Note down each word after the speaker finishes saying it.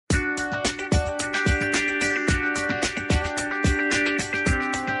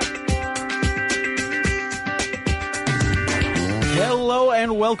Hello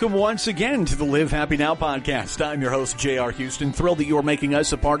and welcome once again to the Live Happy Now podcast. I'm your host, J.R. Houston. Thrilled that you're making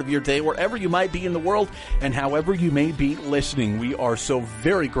us a part of your day wherever you might be in the world and however you may be listening. We are so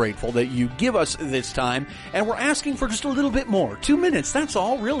very grateful that you give us this time, and we're asking for just a little bit more. 2 minutes, that's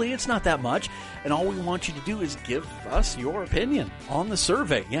all, really. It's not that much. And all we want you to do is give us your opinion on the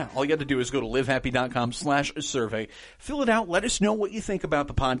survey. Yeah, all you got to do is go to livehappy.com/survey. Fill it out. Let us know what you think about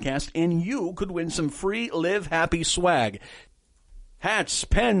the podcast, and you could win some free Live Happy swag. Hats,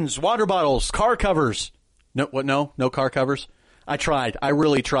 pens, water bottles, car covers. No car covers? I tried. I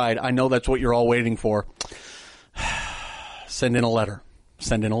really tried. I know that's what you're all waiting for. Send in a letter.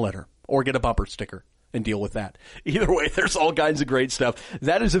 Or get a bumper sticker and deal with that. Either way, there's all kinds of great stuff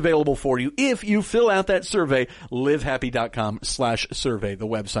that is available for you if you fill out that survey, livehappy.com/survey, the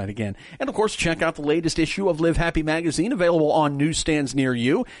website again. And of course, check out the latest issue of Live Happy magazine, available on newsstands near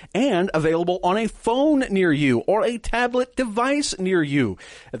you and available on a phone near you or a tablet device near you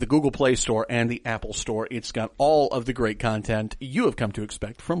at the Google Play Store and the Apple Store. It's got all of the great content you have come to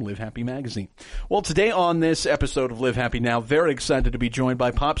expect from Live Happy magazine. Well, today on this episode of Live Happy Now, very excited to be joined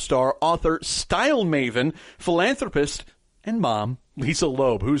by pop star, author, style maven, philanthropist, and mom, Lisa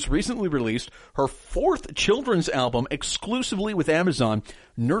Loeb, who's recently released her 4th children's album exclusively with Amazon,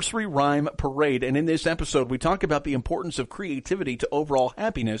 Nursery Rhyme Parade. And in this episode, we talk about the importance of creativity to overall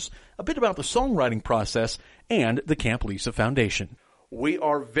happiness, a bit about the songwriting process, and the Camp Lisa Foundation. We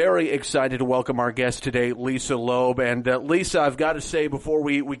are very excited to welcome our guest today, Lisa Loeb. And Lisa, I've got to say before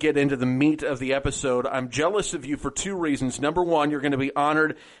we get into the meat of the episode, I'm jealous of you for 2 reasons. Number 1, you're going to be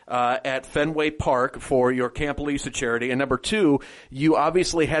honored at Fenway Park for your Camp Lisa charity. And number 2, you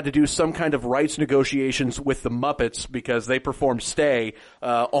obviously had to do some kind of rights negotiations with the Muppets because they performed Stay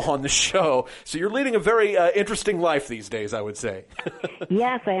on the show. So you're leading a very interesting life these days, I would say.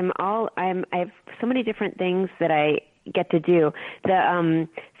 Yes, I have so many different things that I get to do. The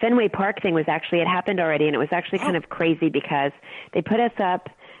Fenway Park thing was actually, it happened already, and it was actually kind of crazy because they put us up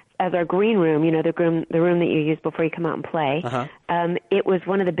as our green room, you know, the room that you use before you come out and play. It was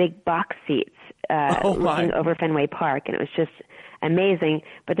one of the big box seats looking over Fenway Park, and it was just amazing.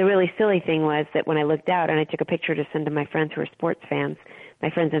 But the really silly thing was that when I looked out and I took a picture to send to my friends who are sports fans, my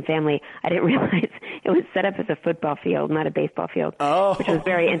friends and family, I didn't realize it was set up as a football field, not a baseball field, which was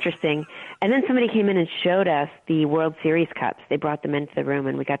very interesting. And then somebody came in and showed us the World Series cups. They brought them into the room,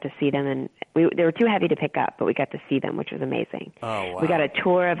 and we got to see them. And they were too heavy to pick up, but we got to see them, which was amazing. Oh, wow. We got a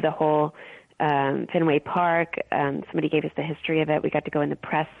tour of the whole Fenway Park. Somebody gave us the history of it. We got to go in the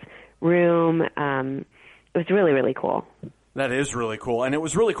press room. It was really, really cool. That is really cool. And it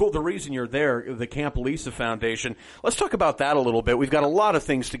was really cool. The reason you're there, the Camp Lisa Foundation. Let's talk about that a little bit. We've got a lot of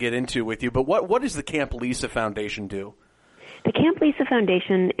things to get into with you, but what does the Camp Lisa Foundation do? The Camp Lisa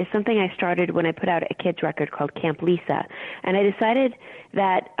Foundation is something I started when I put out a kids record called Camp Lisa. And I decided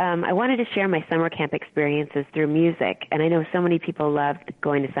that I wanted to share my summer camp experiences through music. And I know so many people loved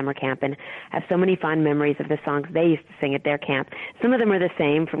going to summer camp and have so many fond memories of the songs they used to sing at their camp. Some of them are the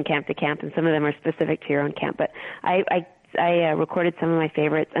same from camp to camp, and some of them are specific to your own camp. But I recorded some of my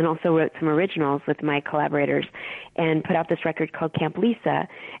favorites and also wrote some originals with my collaborators and put out this record called Camp Lisa.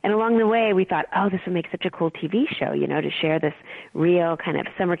 And along the way, we thought, this would make such a cool TV show, you know, to share this real kind of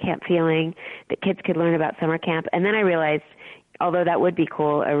summer camp feeling that kids could learn about summer camp. And then I realized, although that would be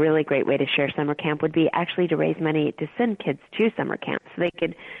cool, a really great way to share summer camp would be actually to raise money to send kids to summer camp so they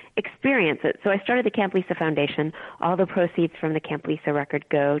could experience it. So I started the Camp Lisa Foundation. All the proceeds from the Camp Lisa record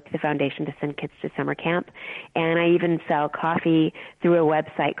go to the foundation to send kids to summer camp. And I even sell coffee through a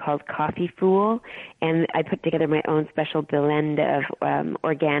website called Coffee Fool. And I put together my own special blend of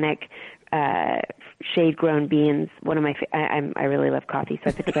organic shade-grown beans. One of my I really love coffee, so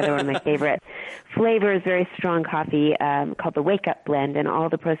I put together one of my favorite flavors, very strong coffee called the Wake Up Blend, and all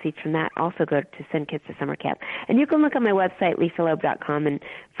the proceeds from that also go to send kids to summer camp. And you can look on my website, lisaloeb.com, and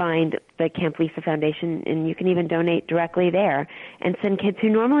find the Camp Lisa Foundation, and you can even donate directly there and send kids who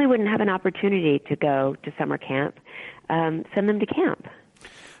normally wouldn't have an opportunity to go to summer camp, send them to camp.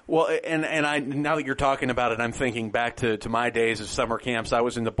 Well, and I now that you're talking about it, I'm thinking back to my days of summer camps. I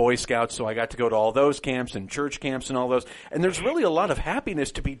was in the Boy Scouts, so I got to go to all those camps and church camps and all those. And there's really a lot of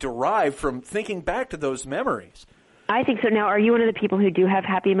happiness to be derived from thinking back to those memories. I think so. Now, are you one of the people who do have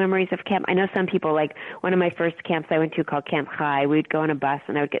happy memories of camp? I know some people, like one of my first camps I went to called Camp High, we'd go on a bus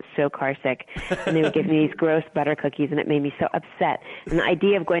and I would get so car sick and they would give me these gross butter cookies and it made me so upset. And the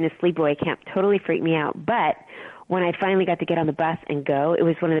idea of going to sleepaway camp totally freaked me out. But when I finally got to get on the bus and go, it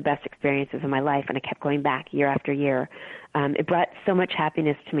was one of the best experiences of my life, and I kept going back year after year. It brought so much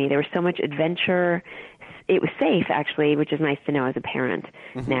happiness to me. There was so much adventure it was safe, actually, which is nice to know as a parent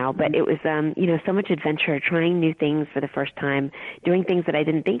now. But it was, so much adventure, trying new things for the first time, doing things that I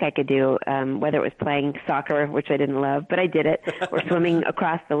didn't think I could do, whether it was playing soccer, which I didn't love, but I did it, or swimming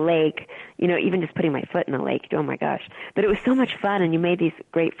across the lake, even just putting my foot in the lake. Oh, my gosh. But it was so much fun, and you made these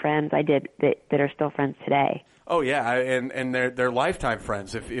great friends I did that are still friends today. Oh yeah, and they're lifetime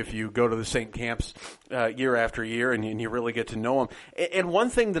friends if you go to the same camps year after year and you really get to know them. And one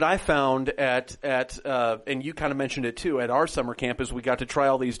thing that I found at and you kind of mentioned it too, at our summer camp, is we got to try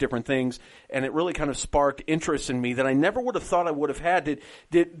all these different things, and it really kind of sparked interest in me that I never would have thought I would have had.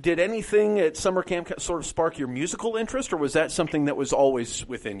 Did anything at summer camp sort of spark your musical interest, or was that something that was always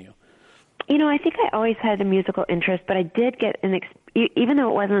within you? I think I always had a musical interest, but I did get even though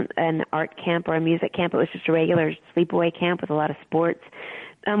it wasn't an art camp or a music camp, it was just a regular sleepaway camp with a lot of sports.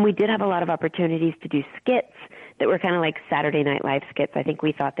 We did have a lot of opportunities to do skits that were kind of like Saturday Night Live skits. I think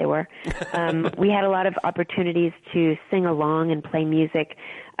we thought they were. We had a lot of opportunities to sing along and play music.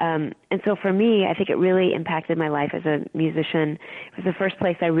 And so for me, I think it really impacted my life as a musician. It was the first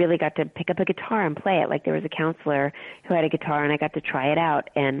place I really got to pick up a guitar and play it. Like, there was a counselor who had a guitar, and I got to try it out.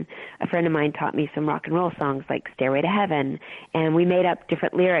 And a friend of mine taught me some rock and roll songs like Stairway to Heaven, and we made up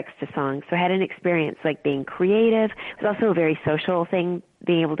different lyrics to songs. So I had an experience like being creative. It was also a very social thing,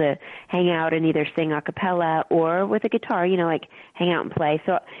 being able to hang out and either sing a cappella or with a guitar, like hang out and play.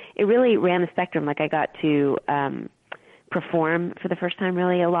 So it really ran the spectrum. Like, I got to perform for the first time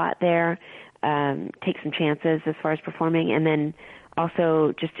really a lot there, take some chances as far as performing, and then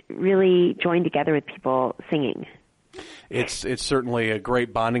also just really join together with people singing. It's certainly a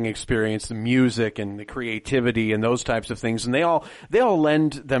great bonding experience, the music and the creativity and those types of things, and they all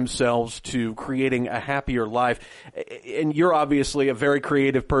lend themselves to creating a happier life. And you're obviously a very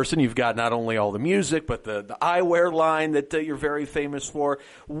creative person. You've got not only all the music, but the eyewear line that you're very famous for.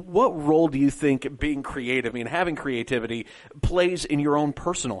 What role do you think being creative, having creativity, plays in your own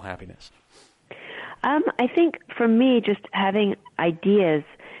personal happiness? I think for me, just having ideas,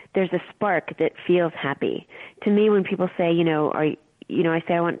 there's a spark that feels happy. To me, when people say, I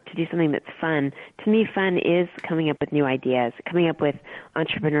say I want to do something that's fun, to me, fun is coming up with new ideas, coming up with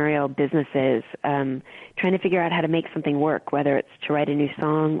entrepreneurial businesses, trying to figure out how to make something work, whether it's to write a new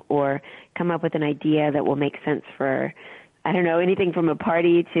song or come up with an idea that will make sense for, I don't know, anything from a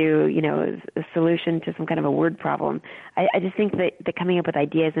party to, a solution to some kind of a word problem. I just think that coming up with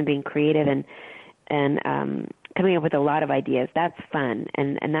ideas and being creative and coming up with a lot of ideas, that's fun,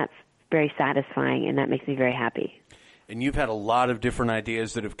 and that's very satisfying, and that makes me very happy. And you've had a lot of different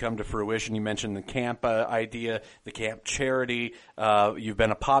ideas that have come to fruition. You mentioned the camp idea, the camp charity. You've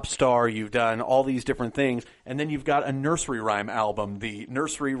been a pop star. You've done all these different things. And then you've got a nursery rhyme album, the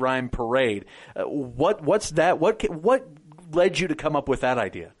Nursery Rhyme Parade. What's that? What led you to come up with that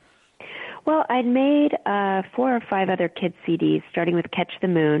idea? Well, I'd made 4 or 5 other kids' CDs, starting with Catch the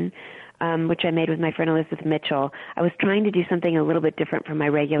Moon, which I made with my friend Elizabeth Mitchell. I was trying to do something a little bit different from my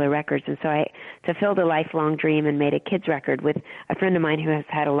regular records, and so I fulfilled a lifelong dream and made a kids record with a friend of mine who has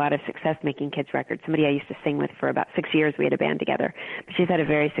had a lot of success making kids records, somebody I used to sing with for about 6 years. We had a band together. But she's had a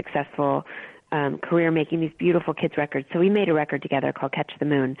very successful career making these beautiful kids records. So we made a record together called Catch the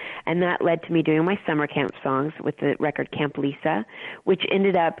Moon, and that led to me doing my summer camp songs with the record Camp Lisa, which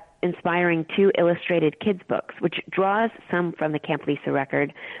ended up inspiring 2 illustrated kids books, which draws some from the Camp Lisa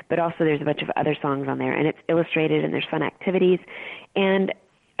record, but also there's a bunch of other songs on there, and it's illustrated and there's fun activities. And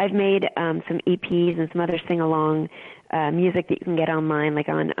I've made some EPs and some other sing-along music that you can get online, like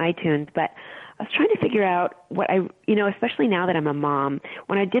on iTunes, but I was trying to figure out what especially now that I'm a mom.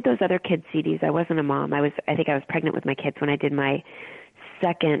 When I did those other kids CDs, I wasn't a mom. I think I was pregnant with my kids when I did my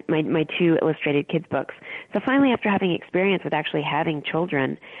 2 illustrated kids books. So finally, after having experience with actually having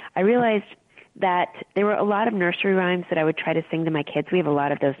children, I realized that there were a lot of nursery rhymes that I would try to sing to my kids. We have a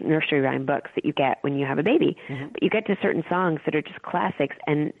lot of those nursery rhyme books that you get when you have a baby. Mm-hmm. But you get to certain songs that are just classics,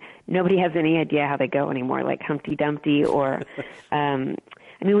 and nobody has any idea how they go anymore, like Humpty Dumpty or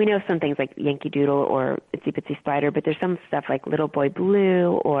we know some things like Yankee Doodle or Itsy Bitsy Spider, but there's some stuff like Little Boy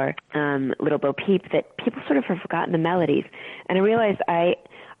Blue or Little Bo Peep that people sort of have forgotten the melodies. And I realized I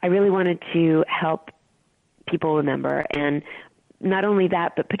really wanted to help people remember. And not only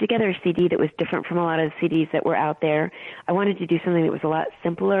that, but put together a CD that was different from a lot of the CDs that were out there. I wanted to do something that was a lot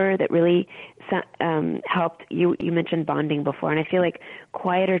simpler, that really helped. You mentioned bonding before, and I feel like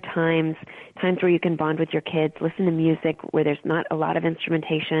quieter times where you can bond with your kids, listen to music where there's not a lot of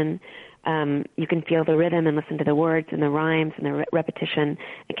instrumentation. You can feel the rhythm and listen to the words and the rhymes and the repetition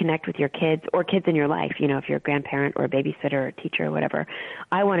and connect with your kids or kids in your life, if you're a grandparent or a babysitter or a teacher or whatever.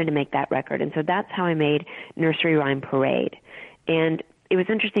 I wanted to make that record, and so that's how I made Nursery Rhyme Parade. And it was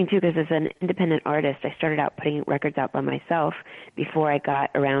interesting, too, because as an independent artist, I started out putting records out by myself before I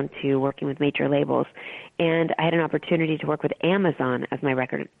got around to working with major labels. And I had an opportunity to work with Amazon as my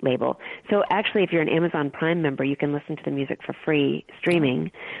record label. So actually, if you're an Amazon Prime member, you can listen to the music for free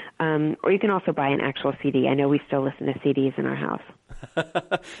streaming, or you can also buy an actual CD. I know we still listen to CDs in our house.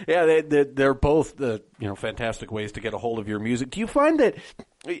 Yeah, they're both fantastic ways to get a hold of your music. Do you find that,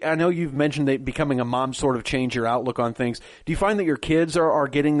 I know you've mentioned that becoming a mom sort of changed your outlook on things. Do you find that your kids are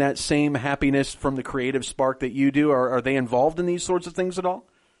getting that same happiness from the creative spark that you do? Are they involved in these sorts of things at all?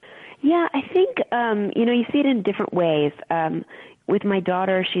 Yeah, I think, you see it in different ways. With my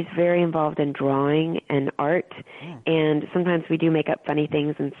daughter, she's very involved in drawing and art, and sometimes we do make up funny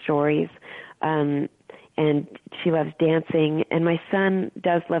things and stories. And she loves dancing, and my son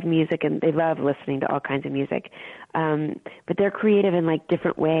does love music, and they love listening to all kinds of music. But they're creative in like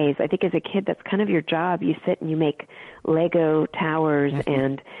different ways. I think as a kid, that's kind of your job. You sit and you make Lego towers,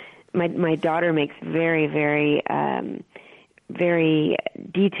 and my daughter makes very, very, very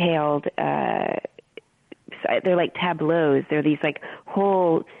detailed. They're like tableaus. They're these like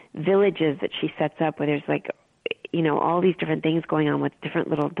whole villages that she sets up where there's like, all these different things going on with different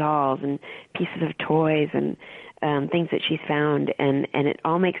little dolls and pieces of toys and things that she's found, and it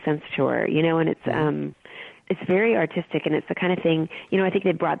all makes sense to her, and it's very artistic, and it's the kind of thing, I think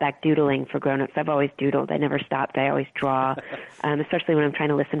they brought back doodling for grown-ups. I've always doodled. I never stopped. I always draw, especially when I'm trying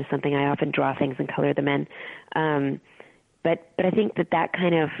to listen to something. I often draw things and color them in. But I think that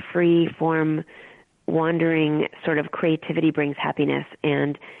kind of free-form, wandering sort of creativity brings happiness,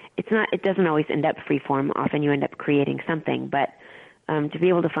 and it doesn't always end up free form. Often you end up creating something, but to be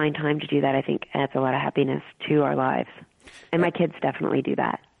able to find time to do that, I think adds a lot of happiness to our lives. And my kids definitely do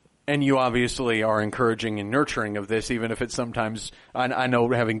that. And you obviously are encouraging and nurturing of this, even if it's sometimes, I know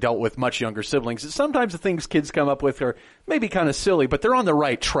having dealt with much younger siblings, sometimes the things kids come up with are maybe kind of silly, but they're on the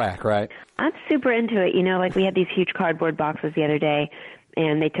right track, right? I'm super into it. Like we had these huge cardboard boxes the other day,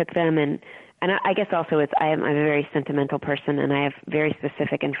 and they took them, and I guess also I'm a very sentimental person, and I have very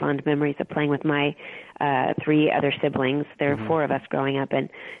specific and fond memories of playing with my 3 other siblings. There were 4 of us growing up, and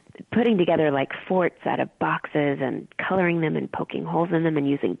putting together like forts out of boxes and coloring them and poking holes in them and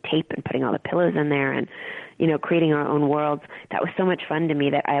using tape and putting all the pillows in there and, creating our own worlds. That was so much fun to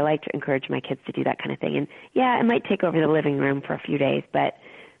me that I like to encourage my kids to do that kind of thing. And yeah, it might take over the living room for a few days, but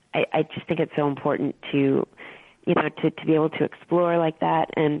I just think it's so important to be able to explore like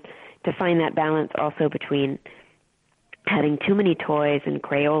that, and to find that balance also between having too many toys and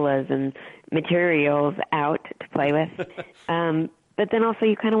Crayolas and materials out to play with. But then also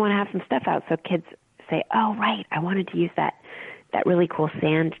you kind of want to have some stuff out so kids say, oh, right, I wanted to use that really cool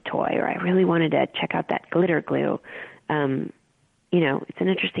sand toy, or I really wanted to check out that glitter glue. It's an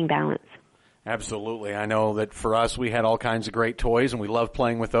interesting balance. Absolutely. I know that for us, we had all kinds of great toys, and we loved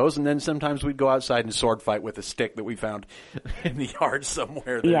playing with those. And then sometimes we'd go outside and sword fight with a stick that we found in the yard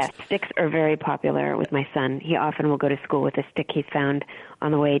somewhere. Yes, sticks are very popular with my son. He often will go to school with a stick he's found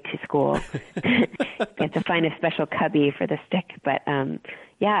on the way to school. You have to find a special cubby for the stick. But,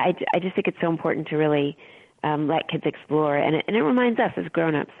 I just think it's so important to really let kids explore. And it reminds us as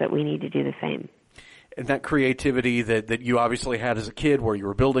grown-ups that we need to do the same. And that creativity that you obviously had as a kid, where you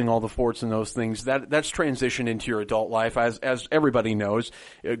were building all the forts and those things, that's transitioned into your adult life. As everybody knows,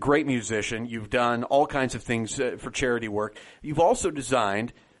 a great musician. You've done all kinds of things for charity work. You've also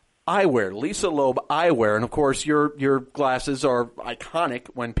designed eyewear, Lisa Loeb eyewear, and of course your glasses are iconic.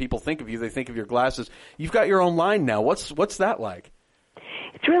 When people think of you, they think of your glasses. You've got your own line now. What's that like?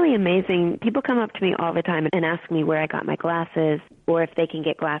 It's really amazing. People come up to me all the time and ask me where I got my glasses, or if they can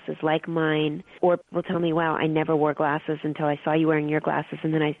get glasses like mine, or will tell me, wow, I never wore glasses until I saw you wearing your glasses,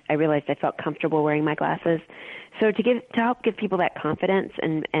 and then I realized I felt comfortable wearing my glasses. So to help give people that confidence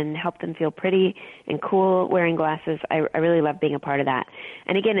and help them feel pretty and cool wearing glasses, I really love being a part of that.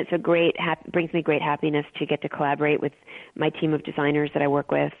 And again, it's brings me great happiness to get to collaborate with my team of designers that I work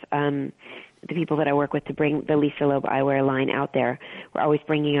with, the people that I work with, to bring the Lisa Loeb eyewear line out there. We're always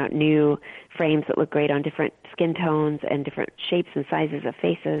bringing out new frames that look great on different skin tones and different shapes and sizes of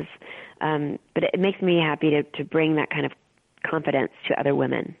faces. But it makes me happy to bring that kind of confidence to other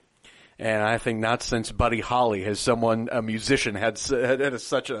women. And I think not since Buddy Holly has a musician, had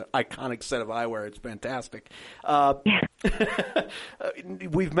such an iconic set of eyewear. It's fantastic.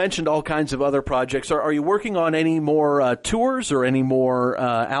 We've mentioned all kinds of other projects. Are you working on any more tours or any more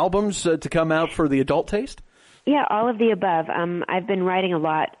albums to come out for the adult taste? Yeah, all of the above. I've been writing a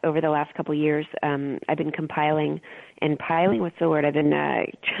lot over the last couple of years. I've been compiling and piling. What's the word? I've been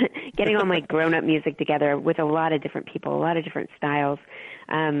getting all my grown-up music together with a lot of different people, a lot of different styles.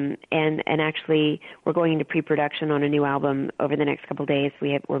 And actually, we're going into pre-production on a new album over the next couple of days.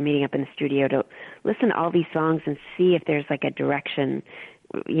 We're meeting up in the studio to listen to all these songs and see if there's like a direction,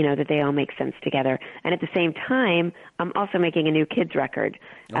 that they all make sense together. And at the same time, I'm also making a new kids record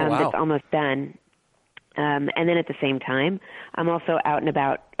that's almost done. And then at the same time, I'm also out and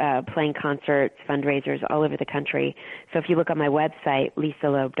about playing concerts, fundraisers all over the country. So if you look on my website,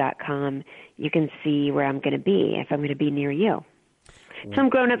 lisaloeb.com, you can see where I'm going to be, if I'm going to be near you. Some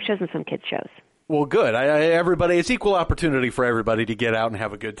grown-up shows and some kids shows. Well, good. Everybody, it's equal opportunity for everybody to get out and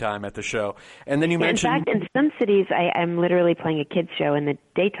have a good time at the show. And then you mentioned... In fact, in some cities, I'm literally playing a kids show in the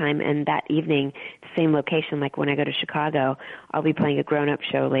daytime, and that evening, the same location, like when I go to Chicago, I'll be playing a grown-up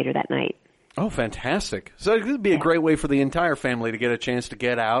show later that night. Oh, fantastic. So it would be a great way for the entire family to get a chance to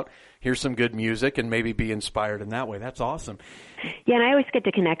get out, hear some good music, and maybe be inspired in that way. That's awesome. Yeah, and I always get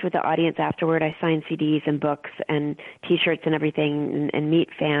to connect with the audience afterward. I sign CDs and books and T-shirts and everything and meet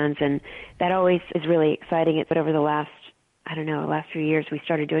fans, and that always is really exciting. But over the last few years, we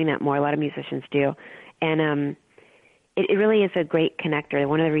started doing that more. A lot of musicians do. And it really is a great connector.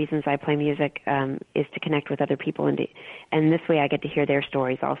 One of the reasons I play music is to connect with other people, and this way I get to hear their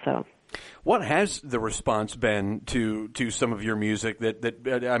stories also. What has the response been to some of your music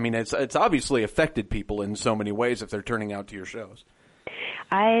that I mean, it's obviously affected people in so many ways if they're turning out to your shows?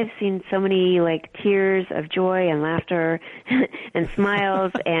 I've seen so many tears of joy and laughter and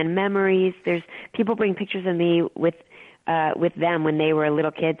smiles and memories. There's people bring pictures of me with them when they were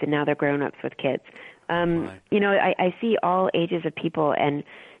little kids, and now they're grown-ups with kids. I see all ages of people, and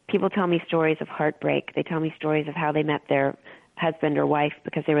people tell me stories of heartbreak. They tell me stories of how they met their husband or wife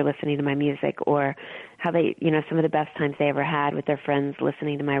because they were listening to my music, or how they, some of the best times they ever had with their friends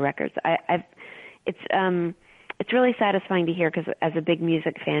listening to my records. It's really satisfying to hear, because as a big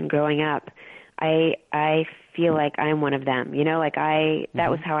music fan growing up, I feel like I'm one of them.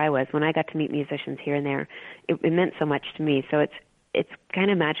 That was how I was when I got to meet musicians here and there. It meant so much to me. So it's kind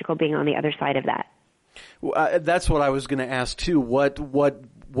of magical being on the other side of that. Well, that's what I was going to ask too. What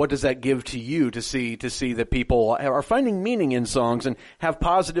does that give to you to see that people are finding meaning in songs and have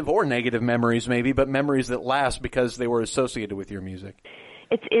positive or negative memories, maybe, but memories that last because they were associated with your music?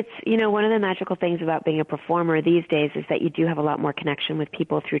 It's one of the magical things about being a performer these days is that you do have a lot more connection with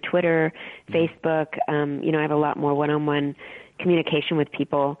people through Twitter, Facebook. I have a lot more one-on-one communication with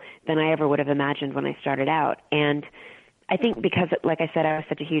people than I ever would have imagined when I started out. And I think because, like I said, I was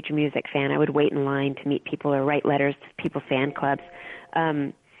such a huge music fan, I would wait in line to meet people or write letters to people's fan clubs.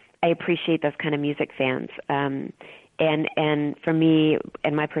 I appreciate those kind of music fans. And for me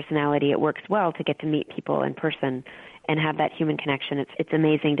and my personality, it works well to get to meet people in person and have that human connection. It's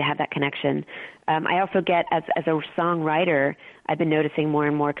amazing to have that connection. I also get, as a songwriter, I've been noticing more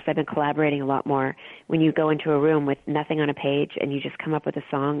and more, because I've been collaborating a lot more, when you go into a room with nothing on a page and you just come up with a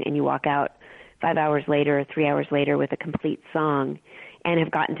song and you walk out 5 hours later or 3 hours later with a complete song and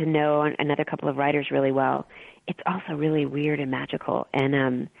have gotten to know another couple of writers really well. It's also really weird and magical.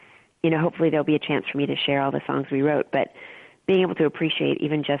 And, hopefully there'll be a chance for me to share all the songs we wrote. But being able to appreciate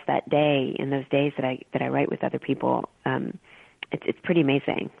even just that day and those days that I write with other people, it's pretty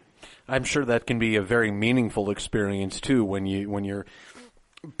amazing. I'm sure that can be a very meaningful experience too, when you're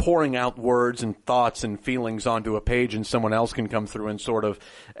pouring out words and thoughts and feelings onto a page, and someone else can come through and sort of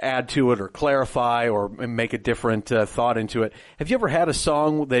add to it or clarify or make a different thought into it. Have you ever had a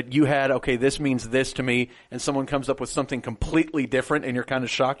song that you had, okay, this means this to me, and someone comes up with something completely different and you're kind of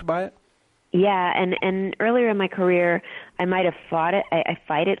shocked by it? Yeah, and earlier in my career, I might have fought it. I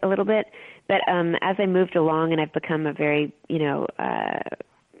fight it a little bit, but as I moved along and I've become a very,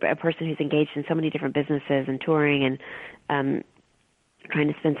 a person who's engaged in so many different businesses and touring and trying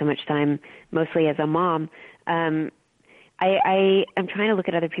to spend so much time mostly as a mom, I'm trying to look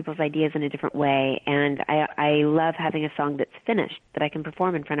at other people's ideas in a different way, and I love having a song that's finished that I can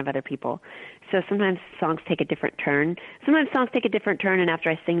perform in front of other people. So sometimes songs take a different turn. Sometimes songs take a different turn, and after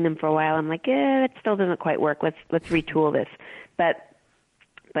I sing them for a while, I'm like, it still doesn't quite work. Let's retool this. But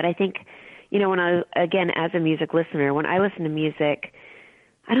I think, when as a music listener, when I listen to music,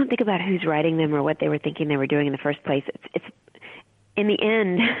 I don't think about who's writing them or what they were thinking they were doing in the first place. It's in the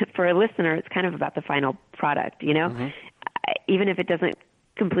end, for a listener, it's kind of about the final product, Mm-hmm. Even if it doesn't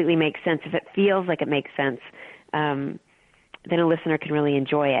completely make sense, if it feels like it makes sense, then a listener can really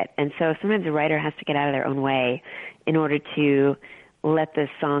enjoy it. And so sometimes a writer has to get out of their own way in order to let the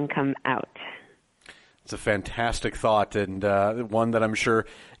song come out. It's a fantastic thought, and one that I'm sure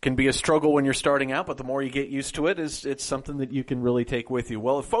can be a struggle when you're starting out, but the more you get used to it, it's something that you can really take with you.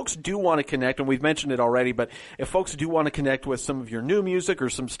 Well, if folks do want to connect, and we've mentioned it already, but if folks do want to connect with some of your new music or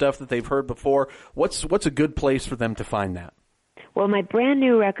some stuff that they've heard before, what's a good place for them to find that? Well, my brand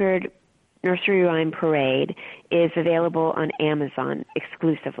new record, Nursery Rhyme Parade, is available on Amazon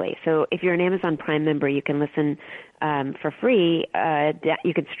exclusively. So if you're an Amazon Prime member, you can listen for free.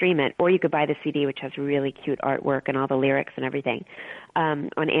 You could stream it, or you could buy the CD, which has really cute artwork and all the lyrics and everything,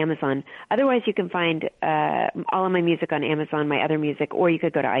 on Amazon. Otherwise, you can find all of my music on Amazon, my other music, or you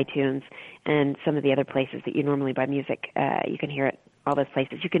could go to iTunes and some of the other places that you normally buy music. You can hear it all those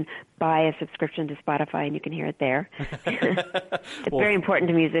places. You can buy a subscription to Spotify, and you can hear it there. It's very important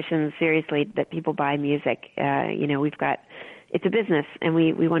to musicians, seriously, that people buy music. It's a business, and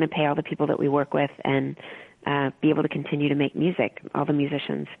we want to pay all the people that we work with and be able to continue to make music, all the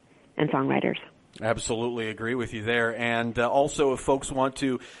musicians and songwriters. Absolutely agree with you there. And also, if folks want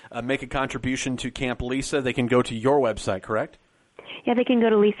to make a contribution to Camp Lisa, they can go to your website, correct? Yeah, they can go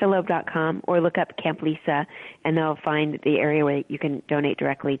to lisaloeb.com or look up Camp Lisa, and they'll find the area where you can donate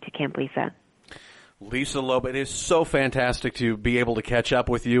directly to Camp Lisa. Lisa Loeb, it is so fantastic to be able to catch up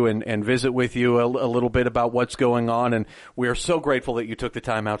with you and visit with you a little bit about what's going on, and we are so grateful that you took the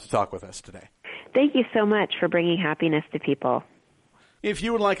time out to talk with us today. Thank you so much for bringing happiness to people. If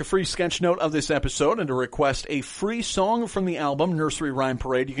you would like a free sketch note of this episode and to request a free song from the album Nursery Rhyme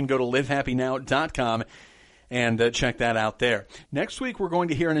Parade, you can go to livehappynow.com and check that out there. Next week, we're going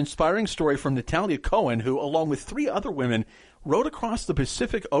to hear an inspiring story from Natalia Cohen, who, along with 3 other women, rode across the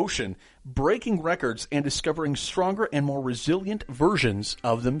Pacific Ocean, breaking records and discovering stronger and more resilient versions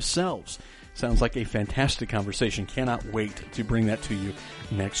of themselves. Sounds like a fantastic conversation. Cannot wait to bring that to you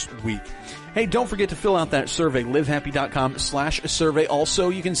next week. Hey, don't forget to fill out that survey, livehappy.com/survey. Also,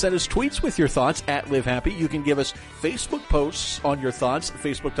 you can send us tweets with your thoughts at livehappy. You can give us Facebook posts on your thoughts,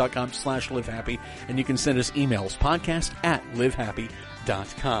 facebook.com/livehappy. And you can send us emails,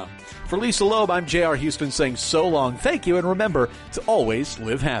 podcast@livehappy.com. For Lisa Loeb, I'm J.R. Houston saying so long, thank you, and remember to always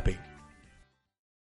live happy.